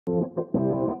Hey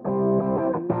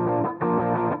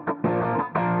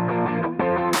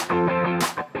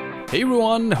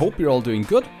everyone, hope you're all doing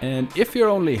good, and if you're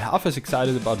only half as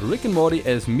excited about Rick and Morty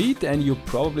as me, then you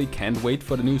probably can't wait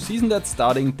for the new season that's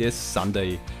starting this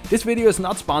Sunday. This video is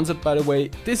not sponsored, by the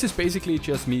way. This is basically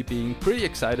just me being pretty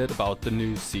excited about the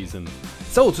new season.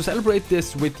 So to celebrate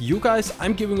this with you guys,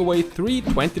 I'm giving away 3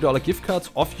 $20 gift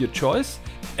cards of your choice,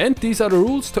 and these are the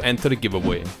rules to enter the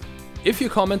giveaway. If you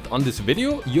comment on this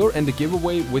video, you're in the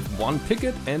giveaway with 1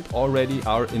 ticket and already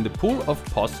are in the pool of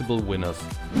possible winners.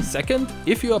 Second,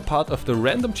 if you are part of the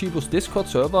randomChievos Discord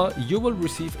server, you will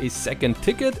receive a second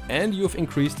ticket and you've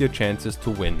increased your chances to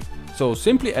win. So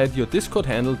simply add your Discord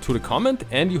handle to the comment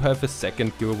and you have a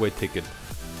second giveaway ticket.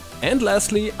 And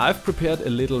lastly, I've prepared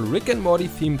a little Rick and Morty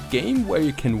themed game where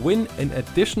you can win an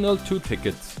additional 2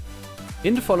 tickets.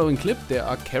 In the following clip there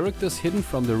are characters hidden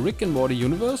from the Rick and Morty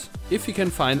universe. If you can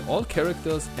find all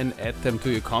characters and add them to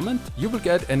your comment, you will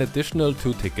get an additional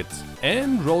 2 tickets.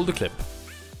 And roll the clip.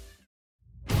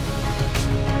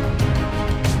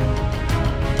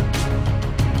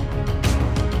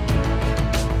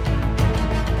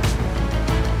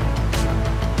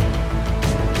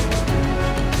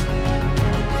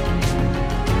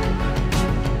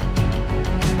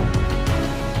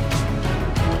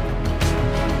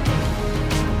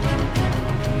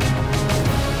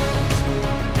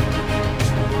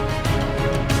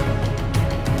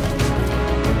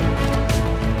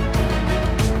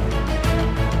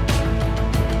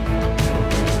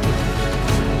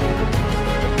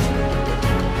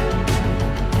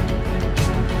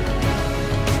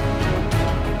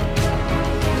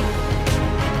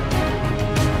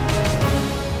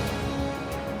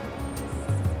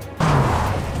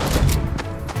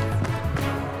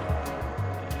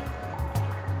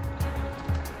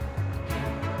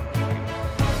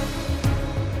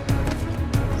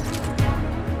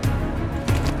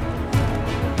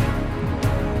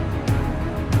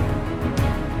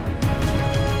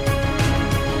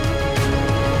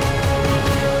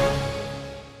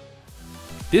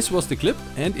 This was the clip,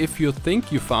 and if you think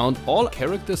you found all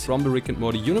characters from the Rick and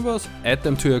Morty universe, add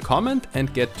them to your comment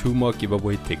and get 2 more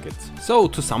giveaway tickets. So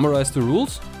to summarize the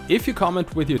rules, if you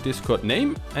comment with your Discord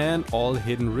name and all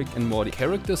hidden Rick and Morty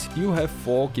characters, you have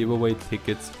 4 giveaway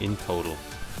tickets in total.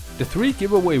 The 3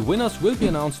 giveaway winners will be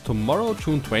announced tomorrow,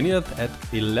 June 20th at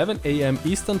 11 AM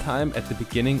Eastern Time at the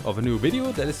beginning of a new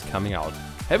video that is coming out.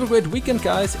 Have a great weekend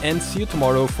guys, and see you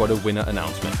tomorrow for the winner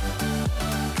announcement.